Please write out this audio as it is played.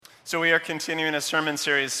So we are continuing a sermon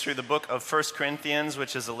series through the book of 1 Corinthians,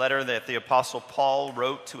 which is a letter that the Apostle Paul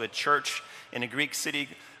wrote to a church in a Greek city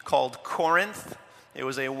called Corinth. It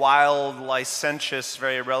was a wild, licentious,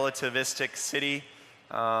 very relativistic city,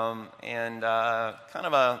 and kind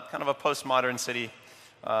of a postmodern city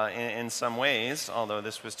in some ways, although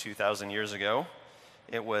this was 2,000 years ago.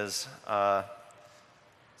 It was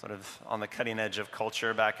sort of on the cutting edge of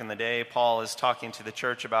culture back in the day. Paul is talking to the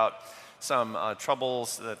church about some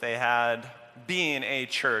troubles that they had being a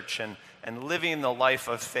church and living the life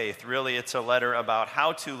of faith. Really, it's a letter about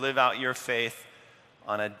how to live out your faith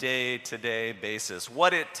on a day-to-day basis.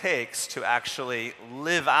 What it takes to actually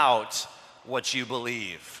live out what you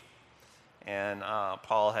believe. And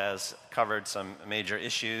Paul has covered some major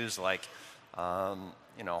issues like, how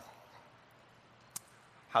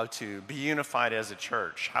to be unified as a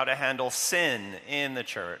church, how to handle sin in the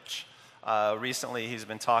church. Recently, he's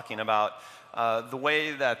been talking about the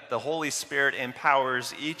way that the Holy Spirit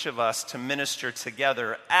empowers each of us to minister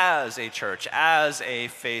together as a church, as a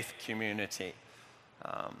faith community.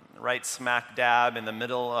 Right smack dab in the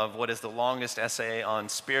middle of what is the longest essay on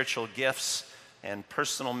spiritual gifts and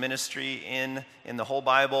personal ministry in the whole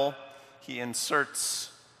Bible, he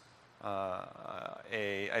inserts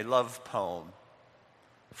a love poem.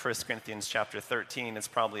 1 Corinthians chapter 13 is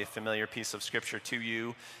probably a familiar piece of scripture to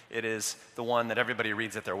you. It is the one that everybody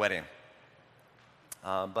reads at their wedding.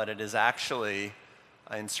 But it is actually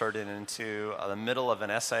inserted into the middle of an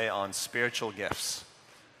essay on spiritual gifts,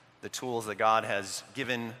 the tools that God has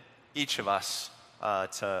given each of us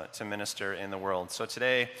to minister in the world. So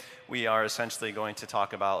today we are essentially going to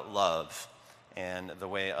talk about love and the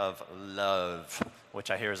way of love, which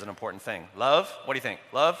I hear is an important thing. Love? What do you think?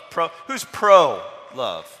 Love? Pro? Who's pro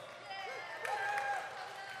love?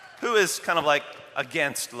 Who is kind of like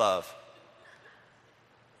against love?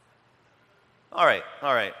 All right.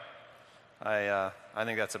 I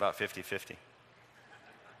think that's about 50-50.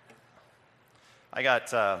 I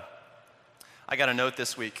got a note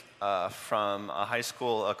this week from a high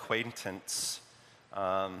school acquaintance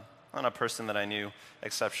on a person that I knew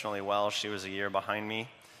exceptionally well. She was a year behind me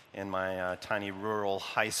in my tiny rural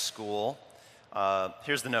high school.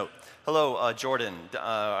 Here's the note. Hello, Jordan.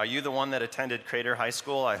 Are you the one that attended Crater High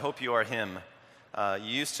School? I hope you are him. You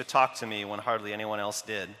used to talk to me when hardly anyone else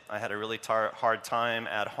did. I had a really hard time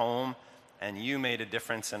at home, and you made a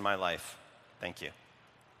difference in my life. Thank you.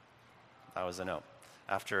 That was the note.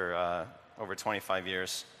 After over 25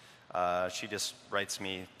 years, she just writes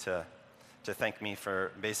me to thank me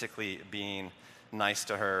for basically being nice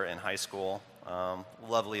to her in high school.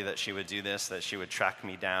 Lovely that she would do this, that she would track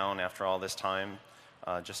me down after all this time,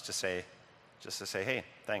 just to say, hey,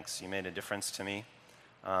 thanks, you made a difference to me.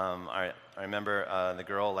 I remember the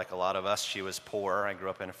girl, like a lot of us, she was poor. I grew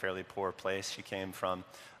up in a fairly poor place. She came from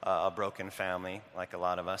a broken family, like a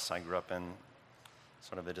lot of us. I grew up in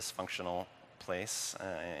sort of a dysfunctional place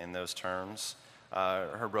in those terms.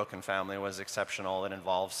 Her broken family was exceptional. It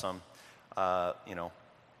involved some,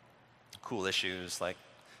 cool issues like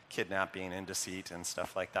kidnapping and deceit and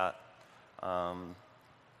stuff like that.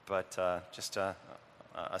 But just a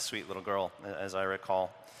sweet little girl, as I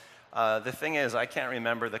recall. The thing is, I can't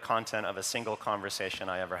remember the content of a single conversation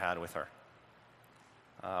I ever had with her.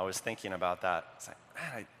 I was thinking about that. It's like,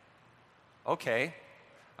 man, okay.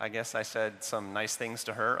 I guess I said some nice things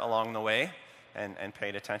to her along the way and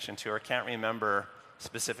paid attention to her. Can't remember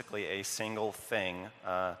specifically a single thing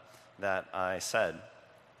that I said.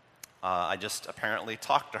 I just apparently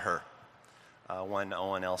talked to her when no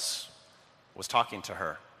one else was talking to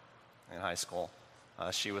her in high school.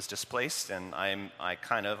 She was displaced, and I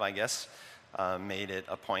kind of, I guess, made it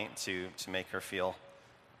a point to make her feel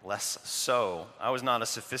less so. I was not a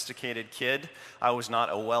sophisticated kid. I was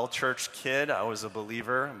not a well-churched kid. I was a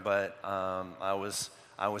believer, but I was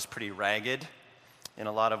pretty ragged in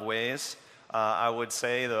a lot of ways. I would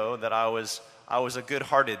say, though, that I was a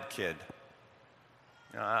good-hearted kid.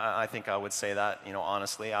 I think I would say that,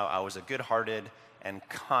 honestly. I was a good-hearted and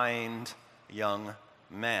kind young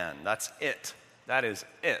man. That's it. That is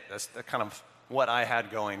it. That's the kind of what I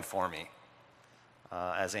had going for me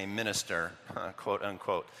as a minister, quote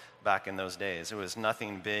unquote, back in those days. It was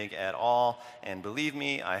nothing big at all. And believe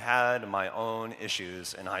me, I had my own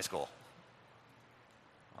issues in high school.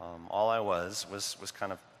 All I was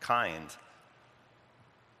kind of kind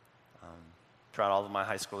throughout all of my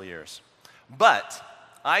high school years. But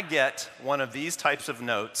I get one of these types of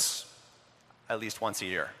notes at least once a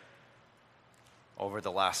year over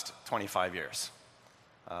the last 25 years.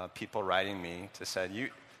 People writing me to say,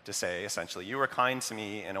 to say, essentially, you were kind to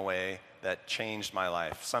me in a way that changed my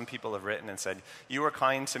life. Some people have written and said, you were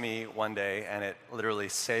kind to me one day and it literally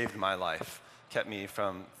saved my life, kept me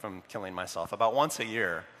from killing myself. About once a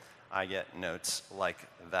year, I get notes like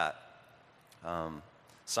that.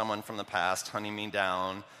 Someone from the past hunting me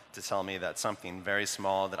down to tell me that something very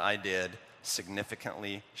small that I did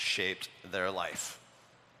significantly shaped their life.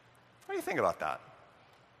 What do you think about that?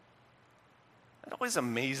 It always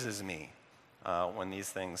amazes me when these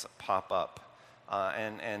things pop up.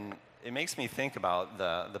 And it makes me think about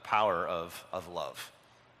the power of love.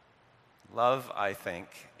 Love, I think,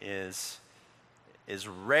 is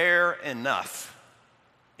rare enough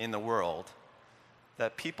in the world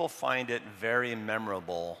that people find it very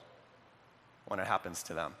memorable when it happens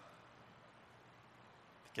to them.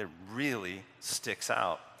 It really sticks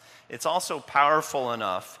out. It's also powerful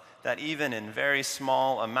enough that even in very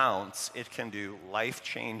small amounts, it can do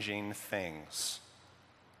life-changing things.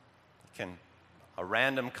 A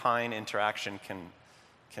random kind interaction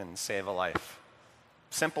can save a life.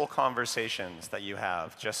 Simple conversations that you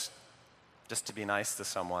have just to be nice to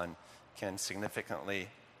someone can significantly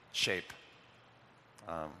shape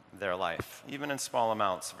their life. Even in small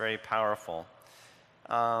amounts, very powerful.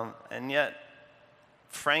 And yet,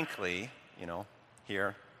 frankly,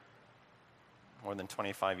 here, more than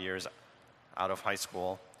 25 years out of high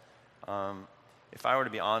school, if I were to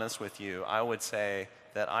be honest with you, I would say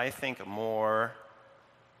that I think more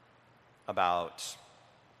about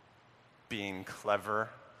being clever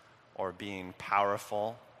or being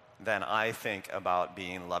powerful than I think about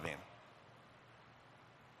being loving.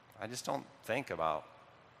 I just don't think about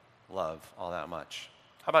love all that much.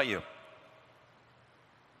 How about you?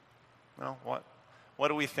 Well, what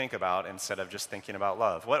do we think about instead of just thinking about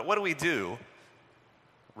love? What do we do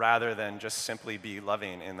rather than just simply be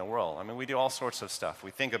loving in the world? I mean, we do all sorts of stuff.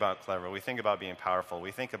 We think about clever. We think about being powerful.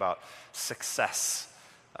 We think about success.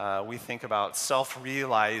 We think about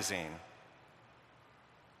self-realizing.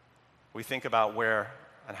 We think about where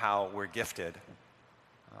and how we're gifted.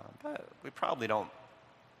 But we probably don't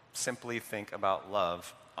simply think about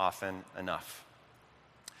love often enough.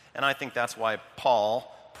 And I think that's why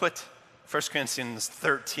Paul put 1 Corinthians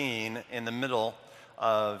 13 in the middle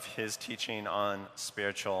of his teaching on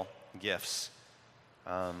spiritual gifts.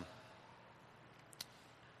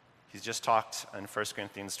 He's just talked in 1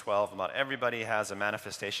 Corinthians 12 about everybody has a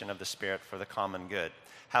manifestation of the Spirit for the common good.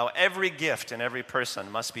 How every gift and every person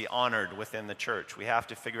must be honored within the church. We have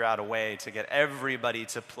to figure out a way to get everybody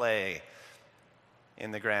to play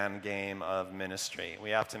in the grand game of ministry.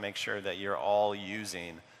 We have to make sure that you're all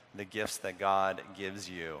using the gifts that God gives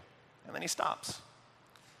you. And then he stops.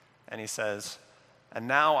 And he says, and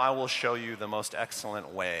now I will show you the most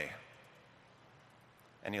excellent way.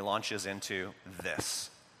 And he launches into this.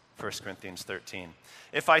 1 Corinthians 13.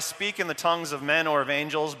 If I speak in the tongues of men or of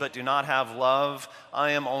angels but do not have love,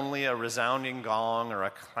 I am only a resounding gong or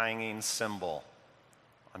a clanging cymbal.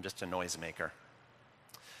 I'm just a noisemaker.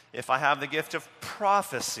 If I have the gift of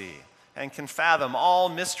prophecy and can fathom all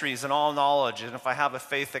mysteries and all knowledge, and if I have a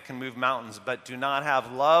faith that can move mountains but do not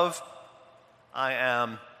have love, I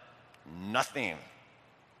am nothing.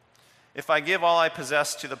 If I give all I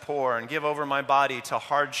possess to the poor and give over my body to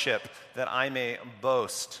hardship that I may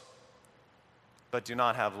boast, but do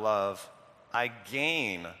not have love, I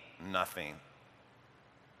gain nothing.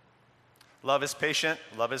 Love is patient,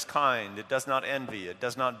 love is kind, it does not envy, it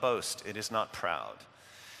does not boast, it is not proud.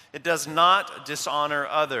 It does not dishonor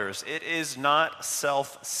others, it is not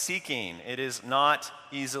self-seeking, it is not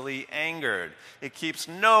easily angered, it keeps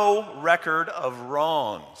no record of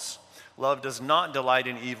wrongs. Love does not delight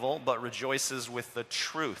in evil, but rejoices with the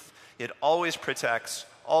truth. It always protects,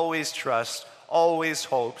 always trusts, always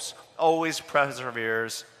hopes, always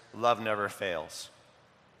perseveres. Love never fails.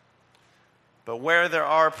 But where there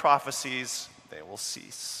are prophecies, they will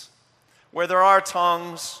cease. Where there are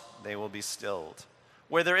tongues, they will be stilled.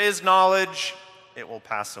 Where there is knowledge, it will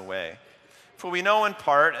pass away. For we know in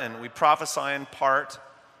part, and we prophesy in part,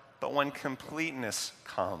 but when completeness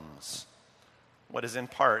comes, what is in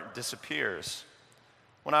part disappears.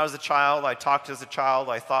 When I was a child, I talked as a child,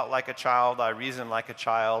 I thought like a child, I reasoned like a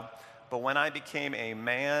child. But when I became a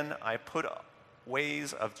man, I put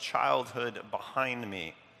ways of childhood behind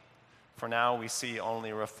me. For now we see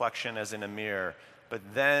only reflection as in a mirror, but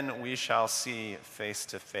then we shall see face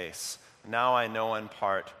to face. Now I know in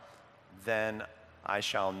part, then I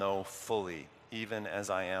shall know fully, even as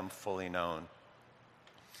I am fully known.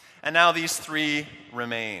 And now these three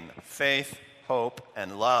remain: faith, hope,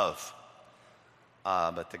 and love.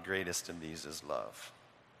 But the greatest of these is love.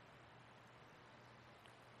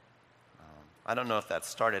 I don't know if that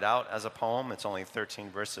started out as a poem. It's only 13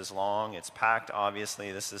 verses long. It's packed,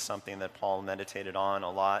 obviously. This is something that Paul meditated on a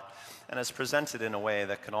lot, and is presented in a way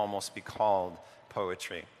that could almost be called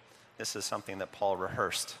poetry. This is something that Paul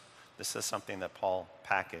rehearsed. This is something that Paul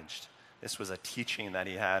packaged. This was a teaching that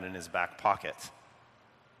he had in his back pocket.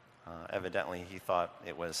 Evidently, he thought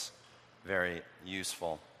it was very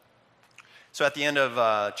useful. So at the end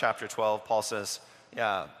of chapter 12, Paul says,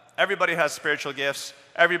 yeah, everybody has spiritual gifts.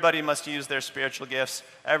 Everybody must use their spiritual gifts.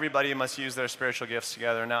 Everybody must use their spiritual gifts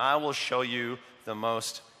together. Now I will show you the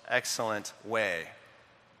most excellent way.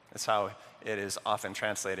 That's how it is often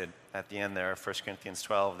translated at the end there of 1 Corinthians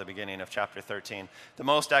 12, the beginning of chapter 13. The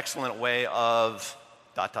most excellent way of ...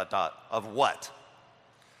 Of what?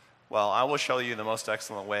 Well, I will show you the most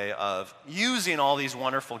excellent way of using all these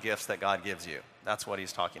wonderful gifts that God gives you. That's what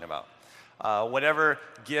he's talking about. Whatever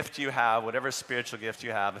gift you have, whatever spiritual gift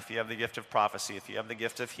you have, if you have the gift of prophecy, if you have the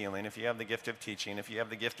gift of healing, if you have the gift of teaching, if you have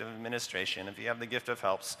the gift of administration, if you have the gift of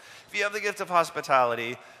helps, if you have the gift of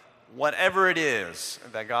hospitality, whatever it is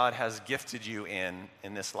that God has gifted you in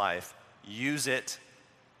this life, use it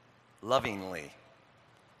lovingly.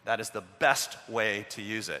 That is the best way to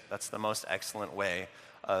use it. That's the most excellent way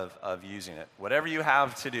of using it. Whatever you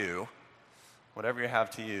have to do, whatever you have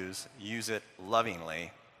to use it lovingly,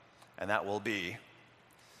 and that will be,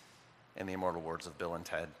 in the immortal words of Bill and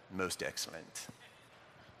Ted, most excellent.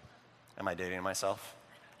 Am I dating myself?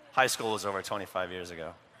 High school was over 25 years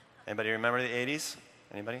ago. Anybody remember the 80s?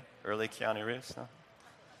 Anybody? Early Keanu Reeves?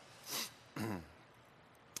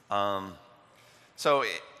 No?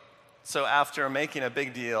 So after making a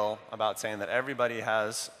big deal about saying that everybody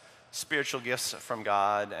has spiritual gifts from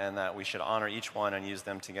God and that we should honor each one and use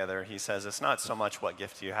them together, he says it's not so much what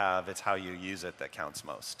gift you have, it's how you use it that counts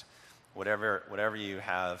most. Whatever you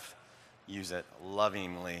have, use it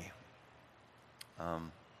lovingly. How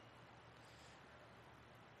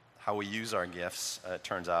we use our gifts, it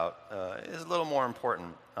turns out, is a little more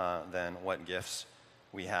important than what gifts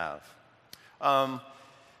we have.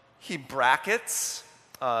 He brackets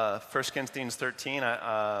 1 Corinthians 13.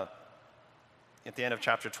 At the end of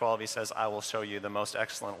chapter 12, he says, I will show you the most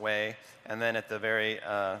excellent way. And then at the very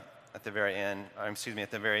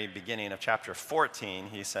beginning of chapter 14,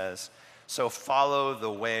 he says, so follow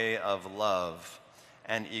the way of love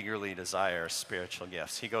and eagerly desire spiritual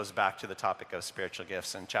gifts. He goes back to the topic of spiritual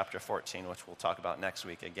gifts in chapter 14, which we'll talk about next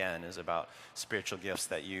week again, is about spiritual gifts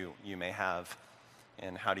that you may have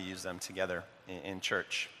and how to use them together in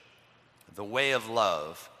church. The way of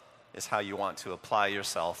love is how you want to apply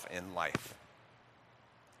yourself in life,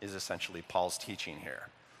 is essentially Paul's teaching here.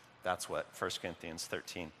 That's what 1 Corinthians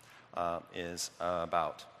 13 is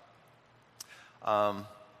about.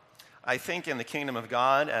 I think in the kingdom of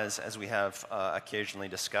God, as we have occasionally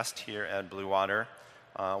discussed here at Blue Water,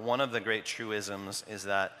 one of the great truisms is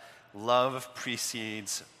that love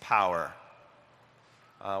precedes power.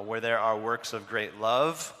 Where there are works of great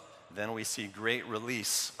love, then we see great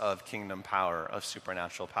release of kingdom power, of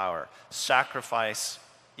supernatural power. Sacrifice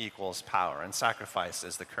equals power, and sacrifice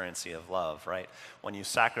is the currency of love, right? When you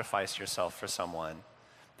sacrifice yourself for someone,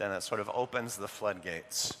 then that sort of opens the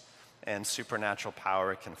floodgates, and supernatural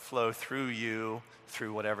power can flow through you,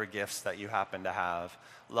 through whatever gifts that you happen to have.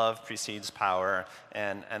 Love precedes power,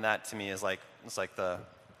 and that to me is like, it's like the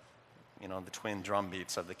twin drum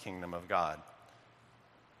beats of the kingdom of God.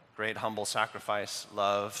 Great humble sacrifice,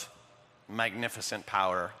 love, magnificent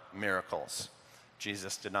power, miracles.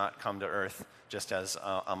 Jesus did not come to earth just as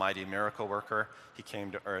a mighty miracle worker. He came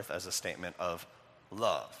to earth as a statement of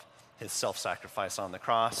love. His self-sacrifice on the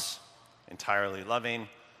cross, entirely loving,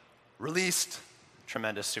 released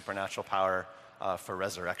tremendous supernatural power for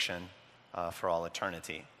resurrection for all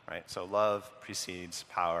eternity, right? So love precedes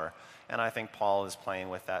power. And I think Paul is playing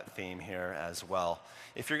with that theme here as well.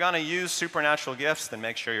 If you're going to use supernatural gifts, then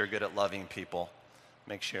make sure you're good at loving people.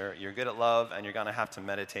 Make sure you're good at love, and you're going to have to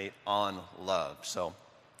meditate on love. So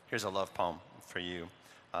here's a love poem for you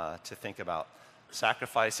to think about.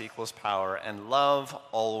 Sacrifice equals power, and love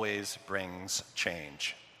always brings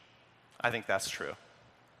change. I think that's true.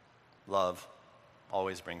 Love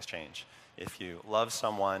always brings change. If you love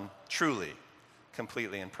someone truly,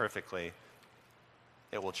 completely, and perfectly,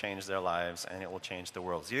 it will change their lives, and it will change the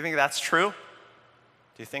world. Do you think that's true?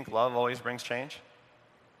 Do you think love always brings change?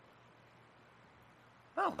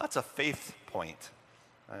 No, that's a faith point.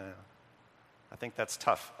 I think that's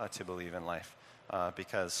tough to believe in life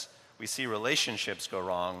because we see relationships go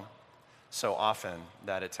wrong so often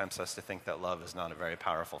that it tempts us to think that love is not a very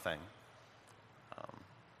powerful thing.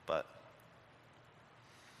 But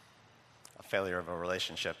a failure of a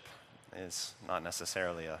relationship is not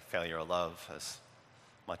necessarily a failure of love, as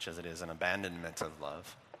much as it is an abandonment of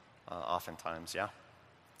love, oftentimes, yeah.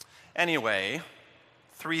 Anyway,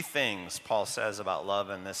 3 things Paul says about love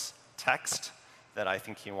in this text that I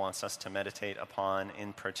think he wants us to meditate upon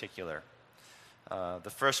in particular. The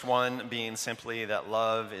first one being simply that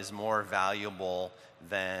love is more valuable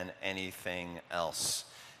than anything else.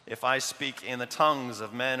 If I speak in the tongues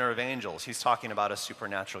of men or of angels, he's talking about a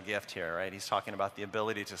supernatural gift here, right? He's talking about the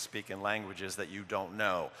ability to speak in languages that you don't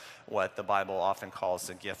know, what the Bible often calls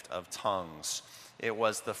the gift of tongues. It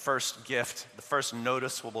was the first gift, the first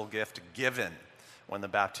noticeable gift given when the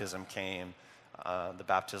baptism came. The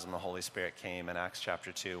baptism of the Holy Spirit came in Acts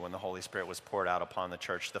chapter 2 when the Holy Spirit was poured out upon the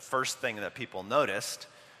church. The first thing that people noticed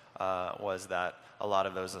was that a lot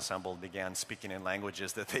of those assembled began speaking in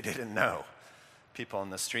languages that they didn't know. People on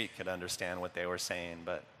the street could understand what they were saying,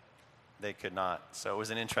 but they could not. So it was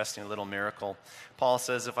an interesting little miracle. Paul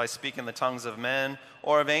says, if I speak in the tongues of men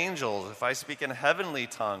or of angels, if I speak in heavenly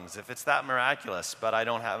tongues, if it's that miraculous, but I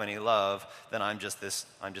don't have any love, then I'm just this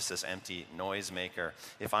empty noisemaker.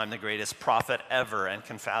 If I'm the greatest prophet ever and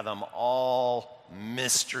can fathom all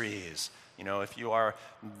mysteries, if you are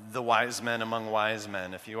the wise men among wise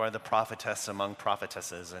men, if you are the prophetess among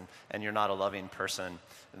prophetesses, and you're not a loving person,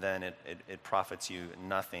 then it profits you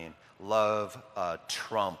nothing. Love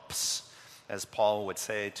trumps. As Paul would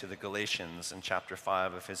say to the Galatians in chapter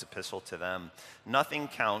 5 of his epistle to them, nothing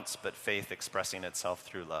counts but faith expressing itself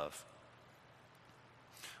through love.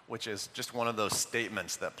 Which is just one of those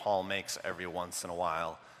statements that Paul makes every once in a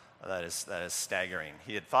while that is staggering.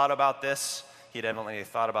 He had thought about this. He'd evidently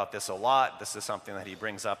thought about this a lot. This is something that he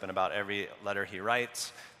brings up in about every letter he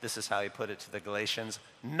writes. This is how he put it to the Galatians.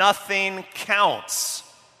 Nothing counts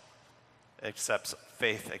except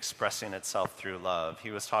faith expressing itself through love.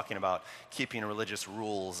 He was talking about keeping religious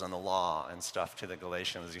rules and the law and stuff to the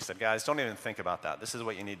Galatians. He said, guys, don't even think about that. This is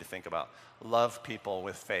what you need to think about. Love people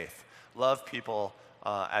with faith. Love people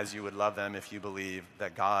as you would love them if you believe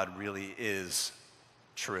that God really is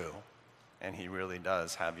true and he really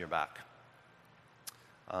does have your back.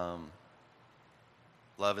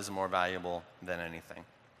 Love is more valuable than anything.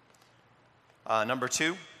 Number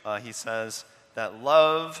 2, he says that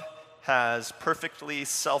love has perfectly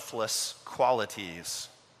selfless qualities.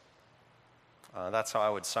 That's how I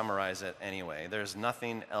would summarize it anyway. There's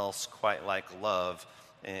nothing else quite like love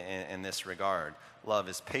in this regard. Love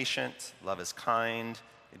is patient. Love is kind.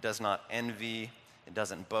 It does not envy. It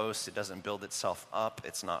doesn't boast. It doesn't build itself up.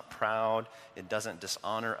 It's not proud. It doesn't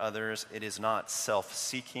dishonor others. It is not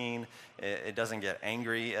self-seeking. It doesn't get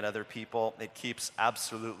angry at other people. It keeps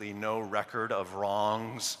absolutely no record of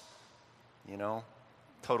wrongs,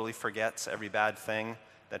 totally forgets every bad thing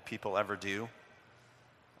that people ever do.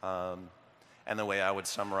 And the way I would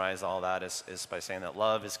summarize all that is by saying that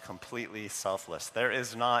love is completely selfless. There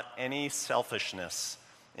is not any selfishness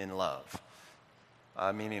in love.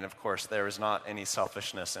 Meaning, of course, there is not any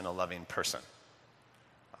selfishness in a loving person.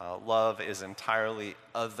 Love is entirely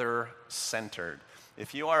other-centered.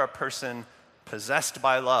 If you are a person possessed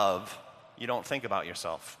by love, you don't think about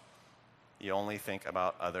yourself. You only think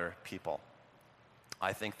about other people.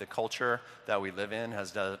 I think the culture that we live in has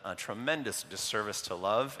done a tremendous disservice to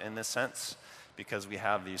love in this sense because we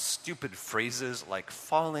have these stupid phrases like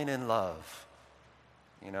falling in love.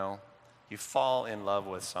 You fall in love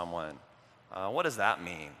with someone. What does that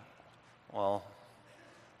mean? Well,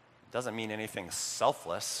 it doesn't mean anything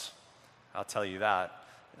selfless. I'll tell you that.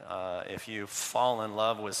 If you fall in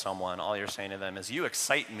love with someone, all you're saying to them is, you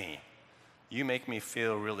excite me. You make me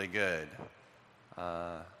feel really good,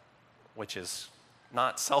 which is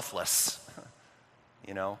not selfless.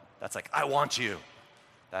 That's like, I want you.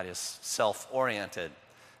 That is self-oriented.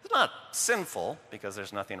 It's not sinful because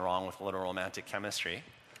there's nothing wrong with a little romantic chemistry.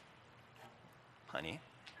 Honey.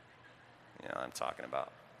 I'm talking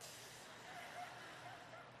about.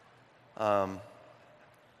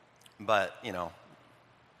 But,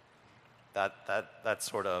 that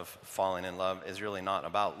sort of falling in love is really not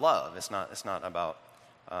about love. It's not about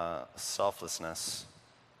selflessness.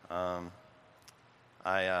 I'm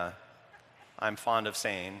fond of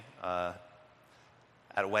saying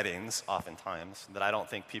at weddings, oftentimes, that I don't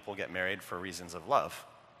think people get married for reasons of love.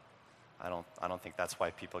 I don't think that's why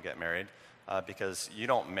people get married, because you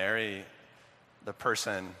don't marry the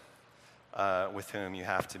person with whom you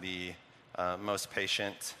have to be most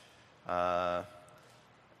patient,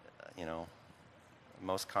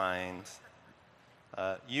 most kind.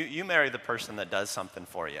 You marry the person that does something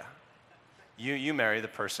for you. You marry the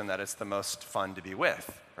person that it's the most fun to be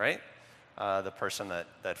with, right? The person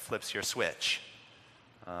that flips your switch,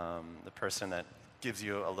 the person that gives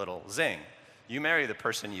you a little zing. You marry the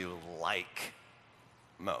person you like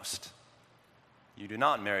most. You do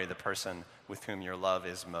not marry the person with whom your love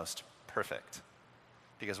is most perfect.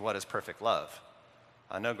 Because what is perfect love?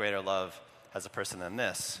 No greater love has a person than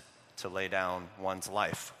this, to lay down one's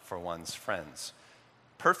life for one's friends.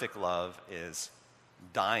 Perfect love is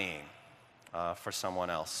dying for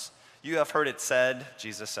someone else. You have heard it said,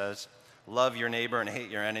 Jesus says, love your neighbor and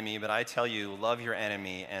hate your enemy, but I tell you, love your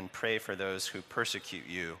enemy and pray for those who persecute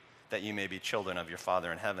you, that you may be children of your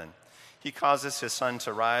Father in heaven. He causes his sun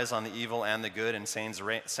to rise on the evil and the good and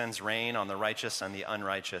sends rain on the righteous and the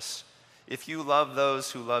unrighteous. If you love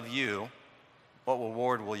those who love you, what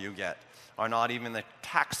reward will you get? Are not even the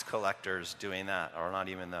tax collectors doing that? Are not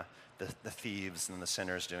even the thieves and the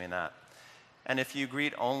sinners doing that? And if you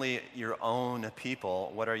greet only your own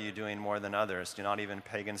people, what are you doing more than others? Do not even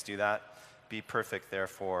pagans do that? Be perfect,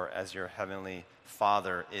 therefore, as your heavenly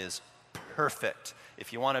Father is perfect.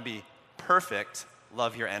 If you want to be perfect,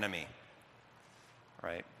 love your enemy.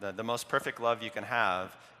 Right? The most perfect love you can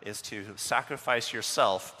have is to sacrifice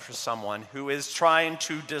yourself for someone who is trying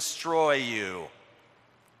to destroy you.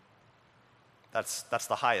 That's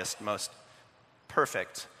the highest, most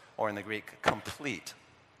perfect, or in the Greek, complete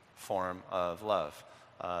form of love.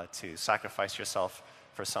 To sacrifice yourself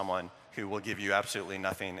for someone who will give you absolutely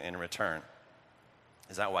nothing in return.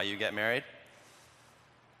 Is that why you get married?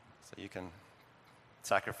 So you can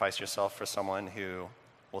sacrifice yourself for someone who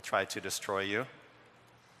will try to destroy you?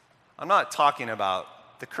 I'm not talking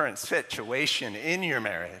about the current situation in your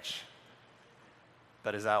marriage.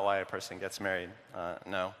 But is that why a person gets married?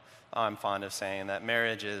 No. I'm fond of saying that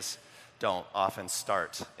marriages don't often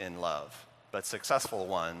start in love, but successful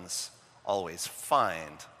ones always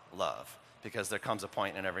find love, because there comes a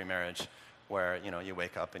point in every marriage where, you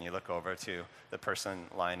wake up and you look over to the person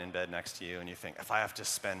lying in bed next to you and you think, if I have to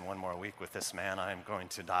spend one more week with this man, I'm going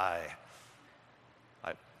to die.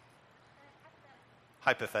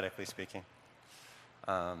 Hypothetically speaking.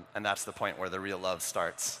 And that's the point where the real love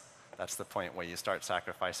starts. That's the point where you start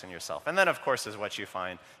sacrificing yourself. And then, of course, is what you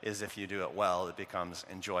find is if you do it well, it becomes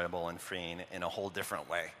enjoyable and freeing in a whole different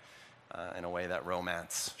way, in a way that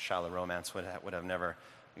shallow romance would have never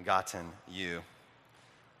gotten you.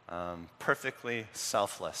 Perfectly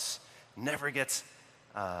selfless, never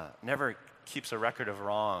keeps a record of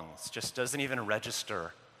wrongs, just doesn't even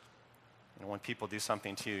register. When people do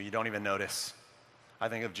something to you, you don't even notice. I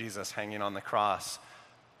think of Jesus hanging on the cross.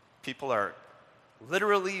 People are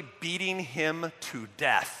literally beating him to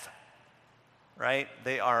death, right?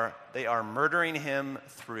 They are murdering him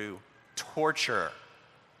through torture.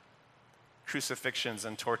 Crucifixions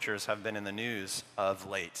and tortures have been in the news of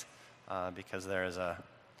late because there is a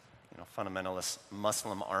fundamentalist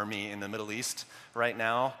Muslim army in the Middle East right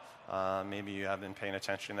now. Maybe you have been paying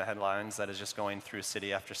attention to the headlines that is just going through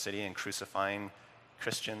city after city and crucifying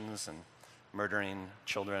Christians and murdering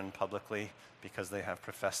children publicly because they have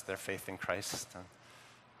professed their faith in Christ.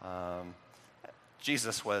 And,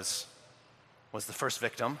 Jesus was the first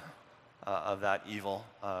victim of that evil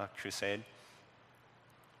crusade.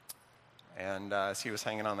 And as he was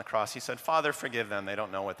hanging on the cross, he said, "Father, forgive them. They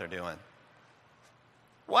don't know what they're doing."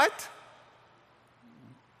 What?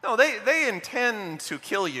 No, they intend to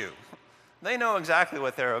kill you. They know exactly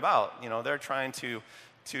what they're about. They're trying to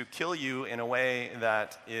kill you in a way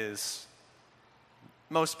that is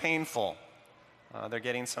most painful. They're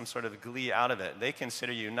getting some sort of glee out of it. They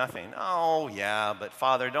consider you nothing. Oh, yeah, but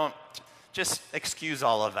Father, don't just excuse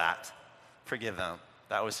all of that. Forgive them.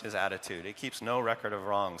 That was his attitude. It keeps no record of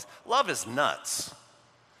wrongs. Love is nuts.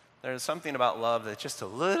 There's something about love that's just a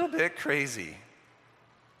little bit crazy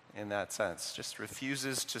in that sense. Just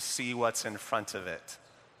refuses to see what's in front of it,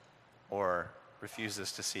 or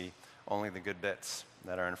refuses to see only the good bits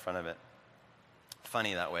that are in front of it.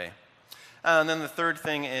 Funny that way. And then the third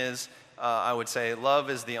thing is, I would say, love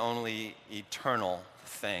is the only eternal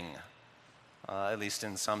thing, at least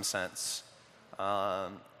in some sense. Where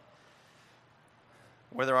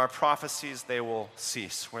there are prophecies, they will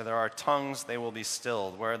cease. Where there are tongues, they will be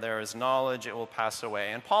stilled. Where there is knowledge, it will pass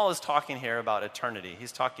away. And Paul is talking here about eternity.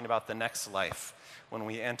 He's talking about the next life, when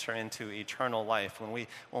we enter into eternal life, when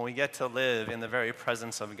we get to live in the very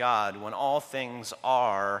presence of God, when all things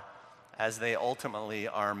are as they ultimately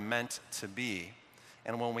are meant to be.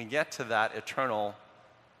 And when we get to that eternal,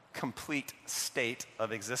 complete state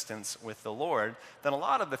of existence with the Lord, then a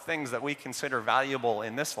lot of the things that we consider valuable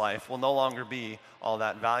in this life will no longer be all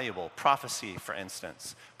that valuable. Prophecy, for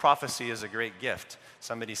instance. Prophecy is a great gift.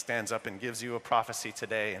 Somebody stands up and gives you a prophecy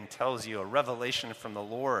today and tells you a revelation from the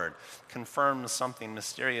Lord, confirms something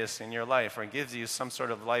mysterious in your life, or gives you some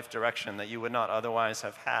sort of life direction that you would not otherwise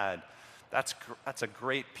have had. That's a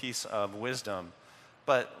great piece of wisdom.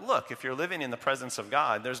 But look, if you're living in the presence of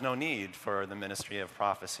God, there's no need for the ministry of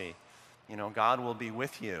prophecy. You know, God will be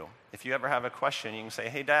with you. If you ever have a question, you can say,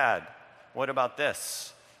 hey, Dad, what about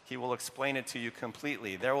this? He will explain it to you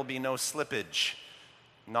completely. There will be no slippage.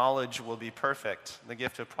 Knowledge will be perfect. The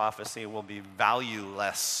gift of prophecy will be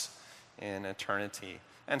valueless in eternity.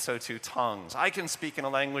 And so too, tongues. I can speak in a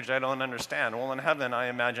language I don't understand. Well, in heaven, I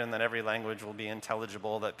imagine that every language will be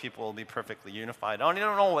intelligible, that people will be perfectly unified. I don't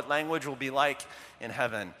even know what language will be like in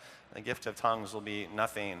heaven. The gift of tongues will be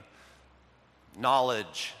nothing.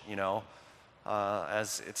 Knowledge,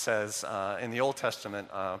 as it says in the Old Testament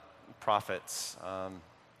prophets,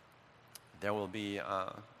 there will be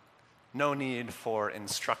no need for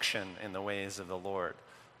instruction in the ways of the Lord.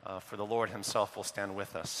 For the Lord himself will stand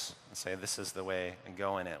with us and say, this is the way, and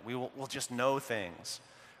go in it. We'll just know things,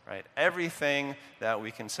 right? Everything that we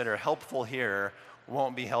consider helpful here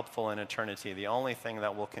won't be helpful in eternity. The only thing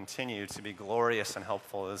that will continue to be glorious and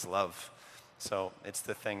helpful is love. So it's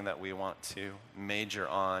the thing that we want to major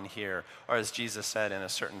on here. Or as Jesus said in a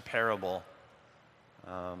certain parable,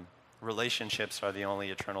 relationships are the only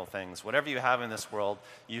eternal things. Whatever you have in this world,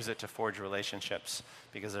 use it to forge relationships,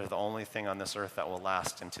 because they're the only thing on this earth that will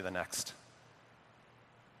last into the next.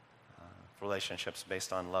 Relationships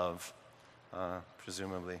based on love,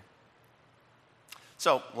 presumably.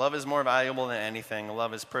 So, love is more valuable than anything.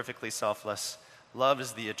 Love is perfectly selfless. Love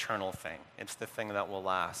is the eternal thing. It's the thing that will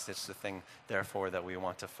last. It's the thing, therefore, that we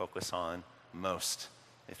want to focus on most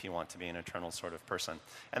if you want to be an eternal sort of person.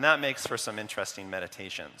 And that makes for some interesting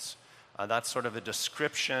meditations. That's sort of a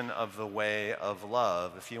description of the way of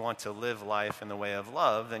love. If you want to live life in the way of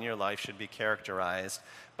love, then your life should be characterized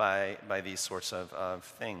by these sorts of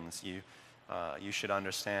things. You should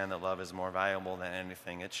understand that love is more valuable than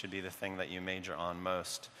anything. It should be the thing that you major on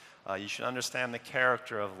most. You should understand the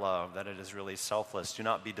character of love, that it is really selfless. Do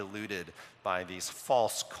not be deluded by these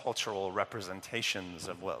false cultural representations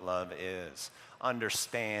of what love is.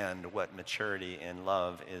 Understand what maturity in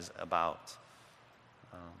love is about.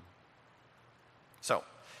 So,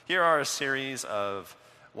 here are a series of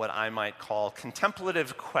what I might call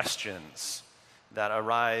contemplative questions that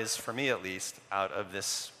arise, for me at least, out of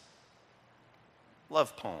this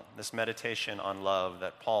love poem, this meditation on love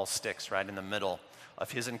that Paul sticks right in the middle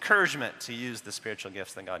of his encouragement to use the spiritual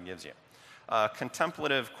gifts that God gives you.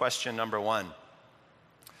 Contemplative question number 1.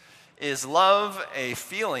 Is love a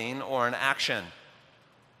feeling or an action?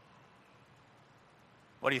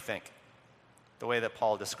 What do you think? The way that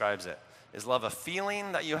Paul describes it. Is love a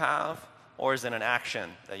feeling that you have, or is it an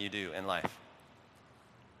action that you do in life?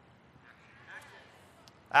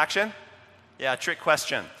 Action? Yeah, trick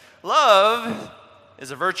question. Love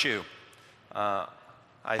is a virtue,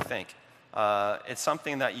 I think. It's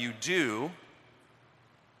something that you do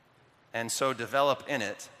and so develop in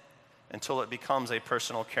it until it becomes a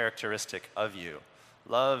personal characteristic of you.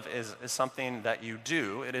 Love is something that you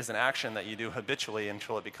do. It is an action that you do habitually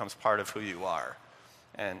until it becomes part of who you are.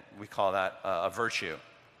 And we call that a virtue.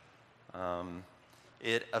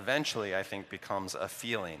 It eventually, I think, becomes a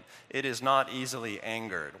feeling. It is not easily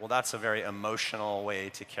angered. Well, that's a very emotional way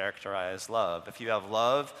to characterize love. If you have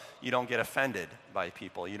love, you don't get offended by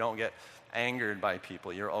people. You don't get angered by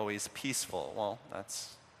people. You're always peaceful. Well,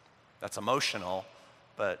 that's emotional,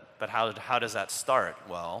 but how does that start?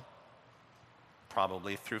 Well,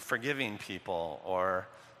 probably through forgiving people or,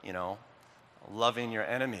 loving your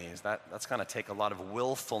enemies. That's going to take a lot of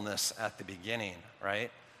willfulness at the beginning,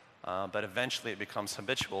 right? But eventually it becomes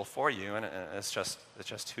habitual for you, and it's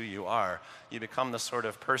just who you are. You become the sort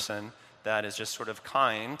of person that is just sort of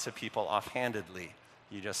kind to people offhandedly.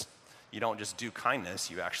 You don't just do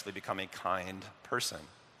kindness, you actually become a kind person.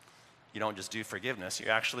 You don't just do forgiveness,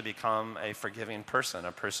 you actually become a forgiving person,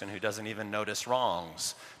 a person who doesn't even notice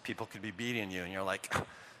wrongs. People could be beating you, and you're like,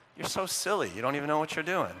 you're so silly, you don't even know what you're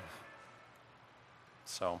doing.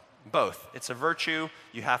 So, both. It's a virtue,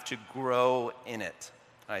 you have to grow in it,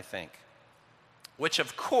 I think. Which,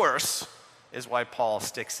 of course, is why Paul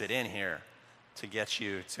sticks it in here, to get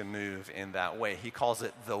you to move in that way. He calls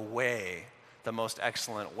it the way, the most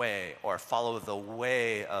excellent way, or follow the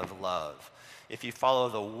way of love. If you follow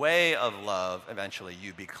the way of love, eventually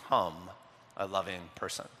you become a loving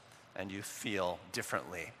person, and you feel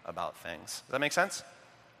differently about things. Does that make sense?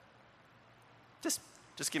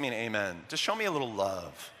 Just give me an amen. Just show me a little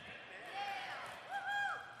love.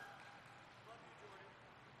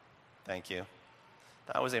 Thank you.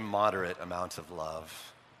 That was a moderate amount of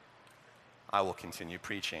love. I will continue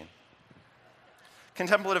preaching.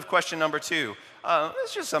 Contemplative question number 2.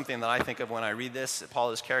 It's just something that I think of when I read this.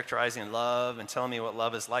 Paul is characterizing love and telling me what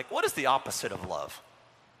love is like. What is the opposite of love?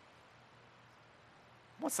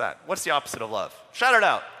 What's that? What's the opposite of love? Shout it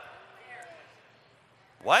out.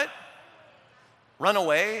 What? Run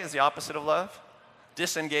away is the opposite of love?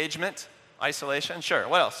 Disengagement? Isolation? Sure.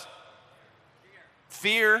 What else?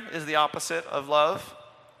 Fear is the opposite of love?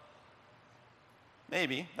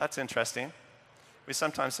 Maybe. That's interesting. We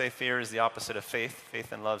sometimes say fear is the opposite of faith.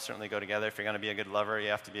 Faith and love certainly go together. If you're going to be a good lover, you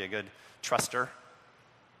have to be a good truster.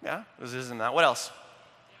 Yeah, isn't that? What else?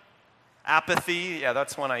 Apathy. Yeah,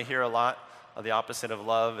 that's one I hear a lot. The opposite of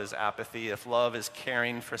love is apathy. If love is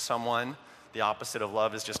caring for someone, the opposite of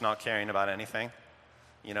love is just not caring about anything.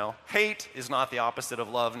 You know, hate is not the opposite of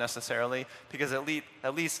love necessarily, because at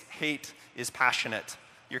least hate is passionate.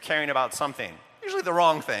 You're caring about something, usually the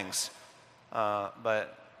wrong things.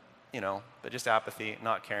 But just apathy,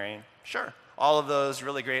 not caring. Sure. All of those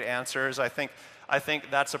really great answers. I think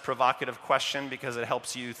that's a provocative question because it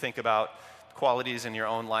helps you think about qualities in your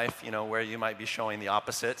own life, where you might be showing the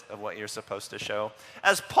opposite of what you're supposed to show.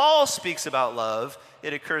 As Paul speaks about love,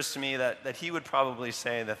 it occurs to me that he would probably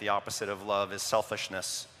say that the opposite of love is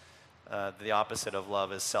selfishness. The opposite of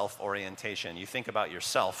love is self-orientation. You think about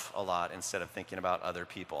yourself a lot instead of thinking about other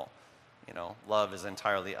people. Love is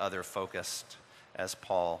entirely other-focused, as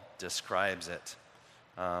Paul describes it.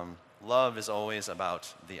 Love is always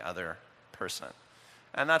about the other person.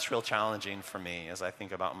 And that's real challenging for me as I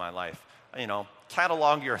think about my life.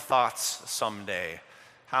 Catalog your thoughts someday.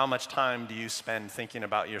 How much time do you spend thinking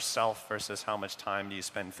about yourself versus how much time do you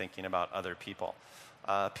spend thinking about other people?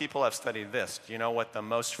 People have studied this. Do you know what the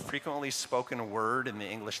most frequently spoken word in the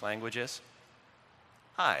English language is?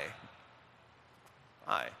 I.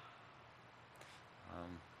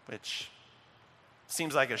 Which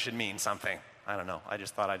seems like it should mean something. I don't know. I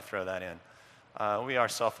just thought I'd throw that in. We are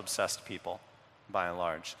self-obsessed people, by and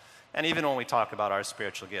large. And even when we talk about our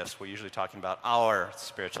spiritual gifts, we're usually talking about our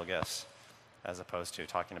spiritual gifts as opposed to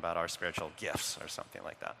talking about our spiritual gifts or something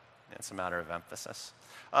like that. It's a matter of emphasis.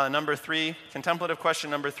 Number 3, contemplative question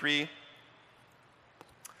number 3.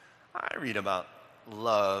 I read about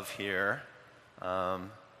love here. It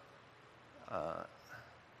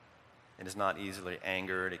is not easily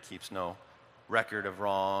angered. It keeps no record of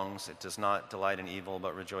wrongs. It does not delight in evil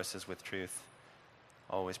but rejoices with truth.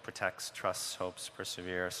 Always protects, trusts, hopes,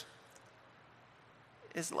 perseveres.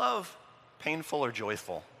 Is love painful or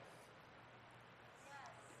joyful?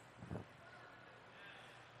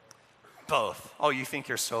 Both. Oh, you think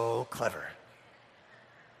you're so clever.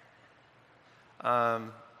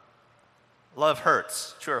 Love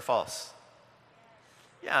hurts. True or false?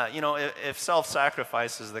 Yeah, if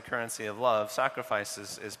self-sacrifice is the currency of love, sacrifice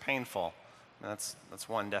is painful. That's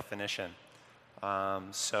one definition.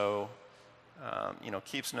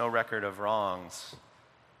 Keeps no record of wrongs.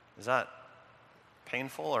 Is that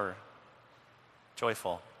painful or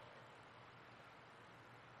joyful?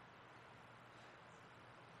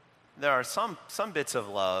 There are some bits of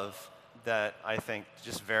love that I think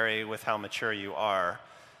just vary with how mature you are.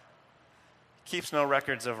 Keeps no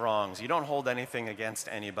records of wrongs. You don't hold anything against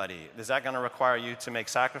anybody. Is that going to require you to make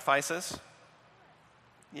sacrifices?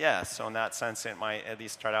 Yes, so in that sense it might at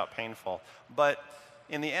least start out painful. But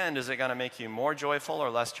in the end, is it going to make you more joyful or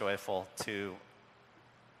less joyful to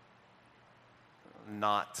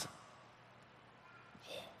not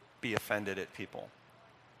be offended at people?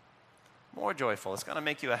 More joyful. It's going to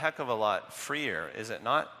make you a heck of a lot freer, is it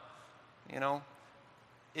not?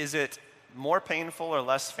 Is it more painful or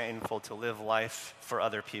less painful to live life for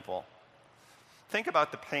other people? Think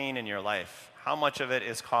about the pain in your life. How much of it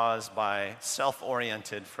is caused by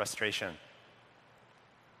self-oriented frustration?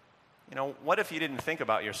 What if you didn't think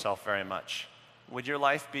about yourself very much? Would your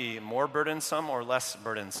life be more burdensome or less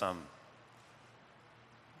burdensome?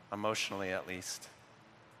 Emotionally, at least.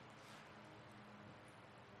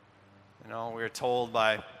 We're told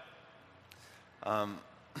by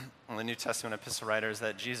the New Testament epistle writers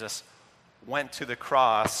that Jesus went to the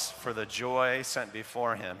cross for the joy sent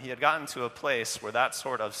before him. He had gotten to a place where that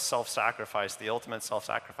sort of self-sacrifice, the ultimate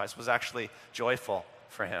self-sacrifice, was actually joyful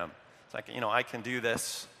for him. It's like, I can do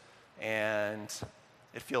this, and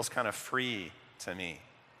it feels kind of free to me.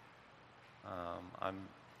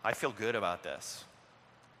 I feel good about this.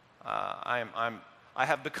 I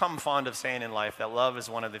have become fond of saying in life that love is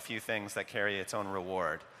one of the few things that carry its own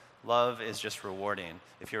reward. Love is just rewarding.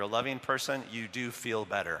 If you're a loving person, you do feel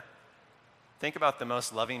better. Think about the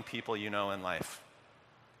most loving people you know in life.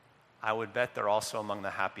 I would bet they're also among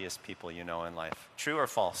the happiest people you know in life. True or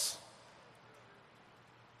false?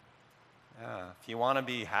 Yeah, if you want to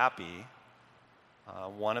be happy,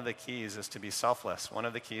 one of the keys is to be selfless. One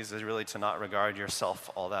of the keys is really to not regard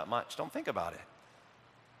yourself all that much. Don't think about it.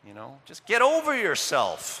 Just get over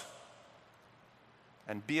yourself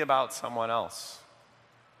and be about someone else.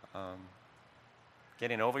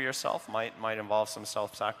 Getting over yourself might involve some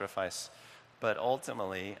self-sacrifice, but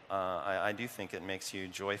ultimately, I do think it makes you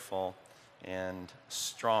joyful and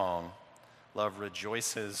strong. Love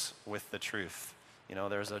rejoices with the truth. You know,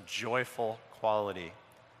 there's a joyful quality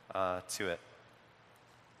to it.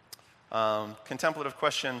 Contemplative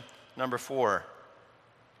question number 4.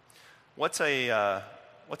 What's a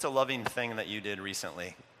loving thing that you did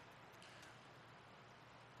recently?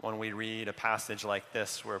 When we read a passage like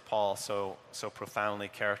this where Paul so profoundly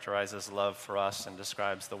characterizes love for us and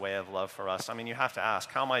describes the way of love for us, I mean, you have to ask,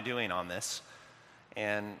 how am I doing on this?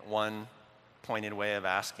 And one pointed way of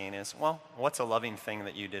asking is, well, what's a loving thing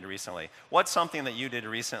that you did recently? What's something that you did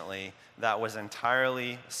recently that was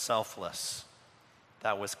entirely selfless,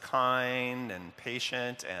 that was kind and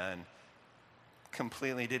patient and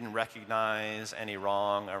completely didn't recognize any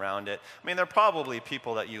wrong around it? I mean, there are probably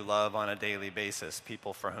people that you love on a daily basis,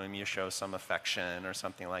 people for whom you show some affection or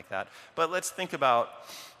something like that. But let's think about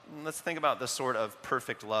the sort of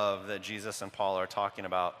perfect love that Jesus and Paul are talking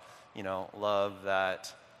about. You know, love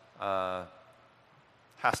that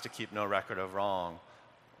has to keep no record of wrong,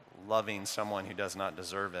 loving someone who does not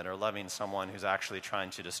deserve it, or loving someone who's actually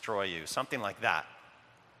trying to destroy you, something like that.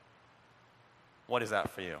 What is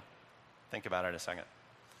that for you? Think about it a second.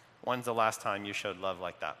 When's the last time you showed love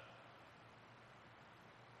like that?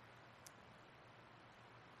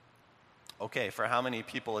 Okay, for how many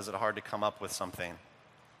people is it hard to come up with something?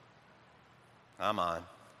 Come on.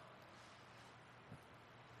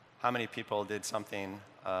 How many people did something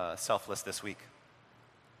selfless this week?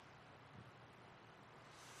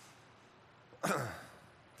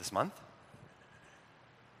 This month?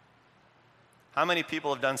 How many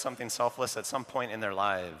people have done something selfless at some point in their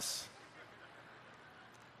lives?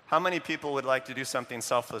 How many people would like to do something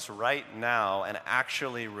selfless right now and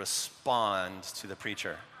actually respond to the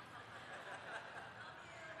preacher?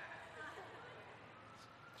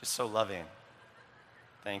 Just so loving.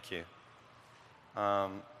 Thank you.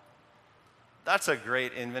 That's a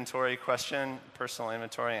great inventory question, personal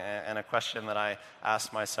inventory, and a question that I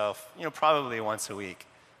ask myself, you know, probably once a week.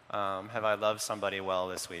 Have I loved somebody well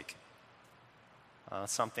this week?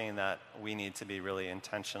 Something that we need to be really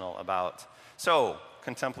intentional about. So,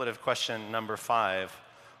 contemplative question number 5.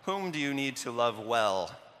 Whom do you need to love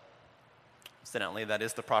well? Incidentally, that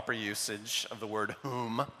is the proper usage of the word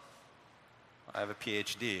whom. I have a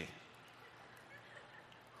PhD.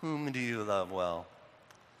 Whom do you love well?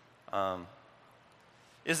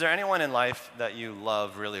 Is there anyone in life that you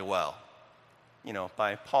love really well? You know,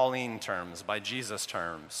 by Pauline terms, by Jesus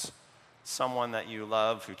terms. Someone that you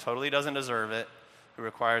love who totally doesn't deserve it, who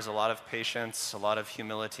requires a lot of patience, a lot of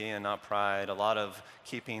humility and not pride, a lot of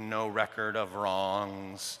keeping no record of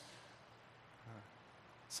wrongs.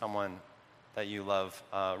 Someone that you love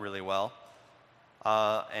really well.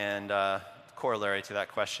 And corollary to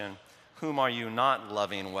that question, whom are you not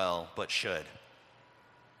loving well but should?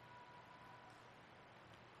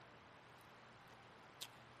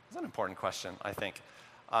 That's an important question, I think.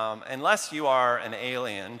 Unless you are an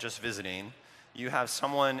alien just visiting, you have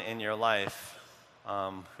someone in your life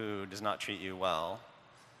who does not treat you well.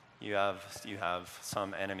 You have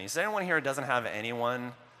some enemies. Is there anyone here who doesn't have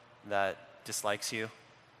anyone that dislikes you or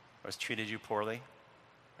has treated you poorly?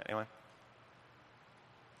 Anyone?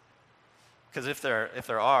 Because if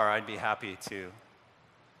there are, I'd be happy to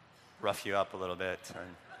rough you up a little bit.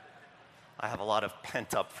 And I have a lot of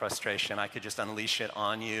pent-up frustration. I could just unleash it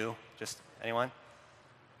on you. Just anyone?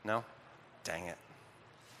 No? Dang it.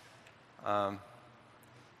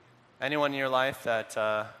 Anyone in your life that,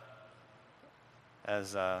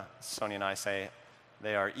 as Sonia and I say,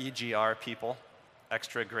 they are EGR people,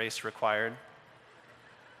 extra grace required?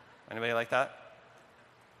 Anybody like that?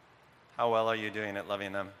 How well are you doing at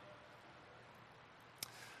loving them?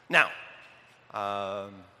 Now,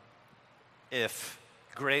 if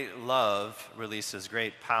great love releases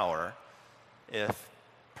great power, if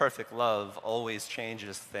perfect love always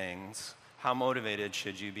changes things, how motivated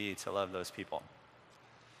should you be to love those people?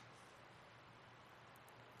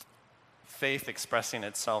 Faith expressing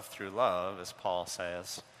itself through love, as Paul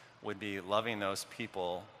says, would be loving those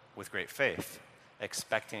people with great faith,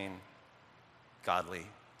 expecting godly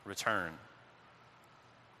return.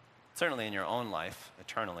 Certainly in your own life,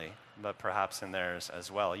 eternally, but perhaps in theirs as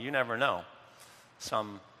well. You never know.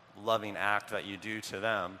 Some loving act that you do to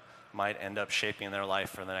them might end up shaping their life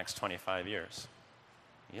for the next 25 years.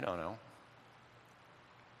 You don't know.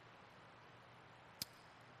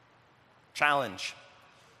 Challenge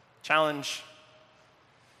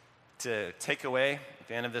to take away at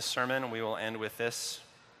the end of this sermon. We will end with this.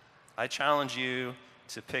 I challenge you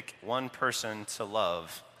to pick one person to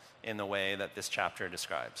love in the way that this chapter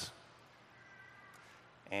describes.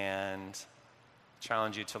 And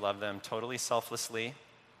challenge you to love them totally selflessly,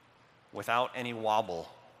 without any wobble.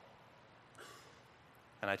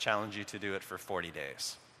 And I challenge you to do it for 40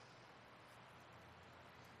 days.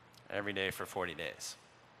 Every day for 40 days.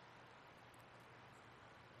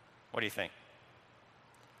 What do you think?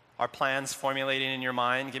 Are plans formulating in your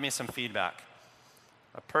mind? Give me some feedback.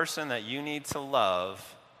 A person that you need to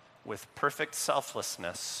love with perfect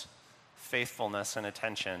selflessness, faithfulness, and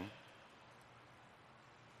attention,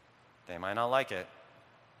 they might not like it.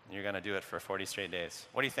 You're going to do it for 40 straight days.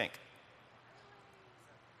 What do you think?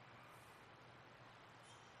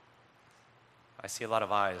 I see a lot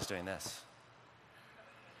of eyes doing this.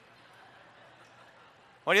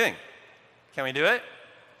 What do you think? Can we do it?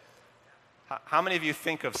 How many of you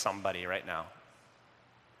think of somebody right now?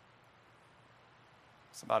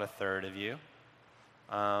 It's about a third of you.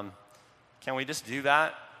 Can we just do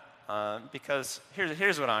that? Because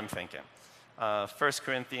here's what I'm thinking. 1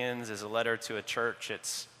 Corinthians is a letter to a church.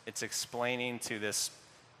 It's explaining to this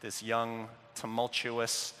young,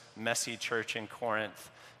 tumultuous, messy church in Corinth.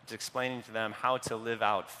 It's explaining to them how to live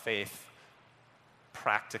out faith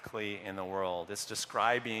practically in the world. It's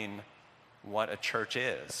describing what a church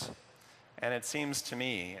is. And it seems to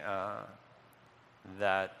me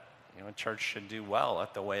that a church should do well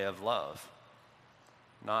at the way of love,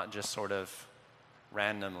 not just sort of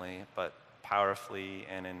randomly, but powerfully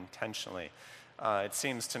and intentionally. It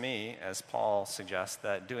seems to me, as Paul suggests,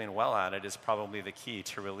 that doing well at it is probably the key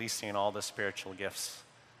to releasing all the spiritual gifts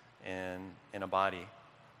in a body.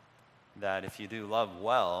 That if you do love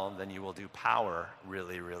well, then you will do power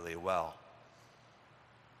really, really well.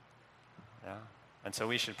 Yeah. And so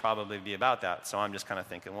we should probably be about that. So I'm just kind of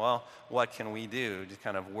thinking, well, what can we do to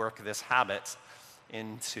kind of work this habit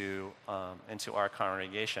into our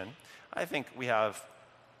congregation? I think we have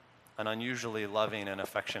an unusually loving and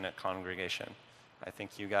affectionate congregation. I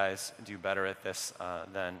think you guys do better at this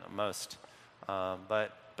than most.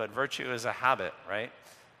 But virtue is a habit, right?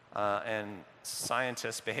 And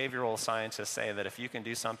behavioral scientists say that if you can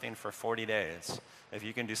do something for 40 days, if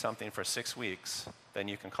you can do something for 6 weeks, then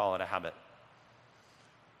you can call it a habit.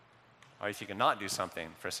 Or if you cannot do something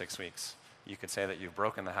for 6 weeks, you could say that you've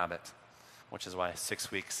broken the habit, which is why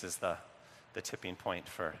 6 weeks is the tipping point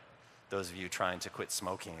for those of you trying to quit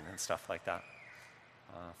smoking and stuff like that.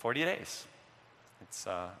 40 days. It's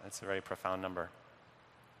a very profound number.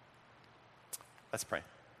 Let's pray.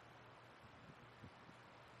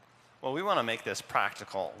 Well, we want to make this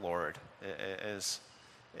practical, Lord, is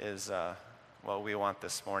what we want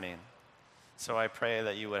this morning. So I pray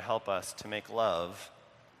that you would help us to make love,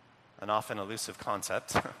 an often elusive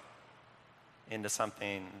concept, into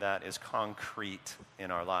something that is concrete in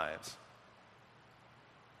our lives.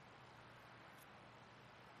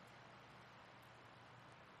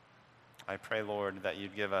 I pray, Lord, that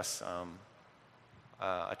you'd give us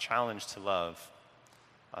a challenge to love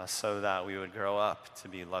so that we would grow up to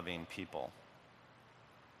be loving people.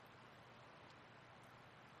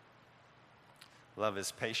 Love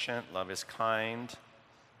is patient, love is kind.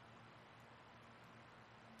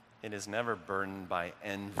 It is never burdened by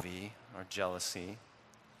envy or jealousy.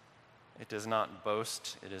 It does not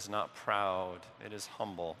boast, it is not proud, it is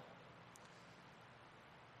humble.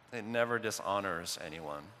 It never dishonors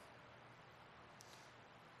anyone.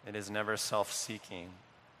 It is never self-seeking.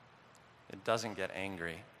 It doesn't get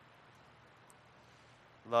angry.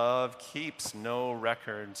 Love keeps no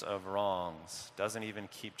records of wrongs, doesn't even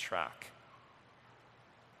keep track.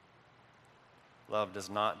 Love does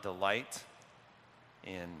not delight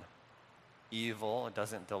in evil. It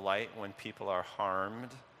doesn't delight when people are harmed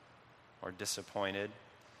or disappointed.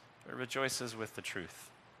 It rejoices with the truth.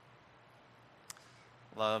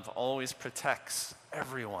 Love always protects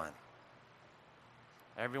everyone.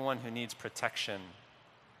 Everyone who needs protection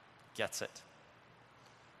gets it.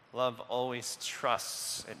 Love always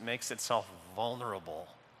trusts. It makes itself vulnerable,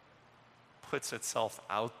 puts itself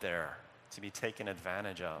out there to be taken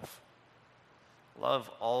advantage of.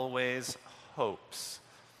 Love always hopes.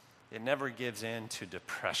 It never gives in to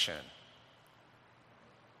depression.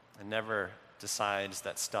 It never decides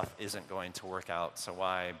that stuff isn't going to work out, so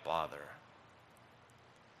why bother?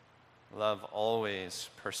 Love always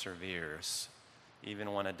perseveres,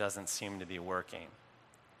 even when it doesn't seem to be working.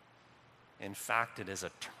 In fact, it is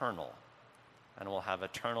eternal and will have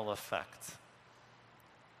eternal effect.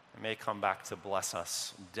 It may come back to bless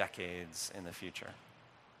us decades in the future.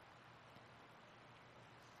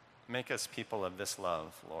 Make us people of this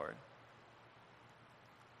love, Lord.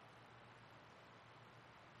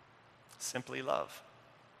 Simply love.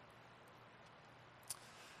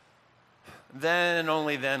 then and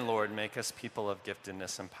only then, Lord, make us people of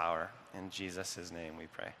giftedness and power. In Jesus' name we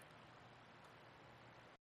pray.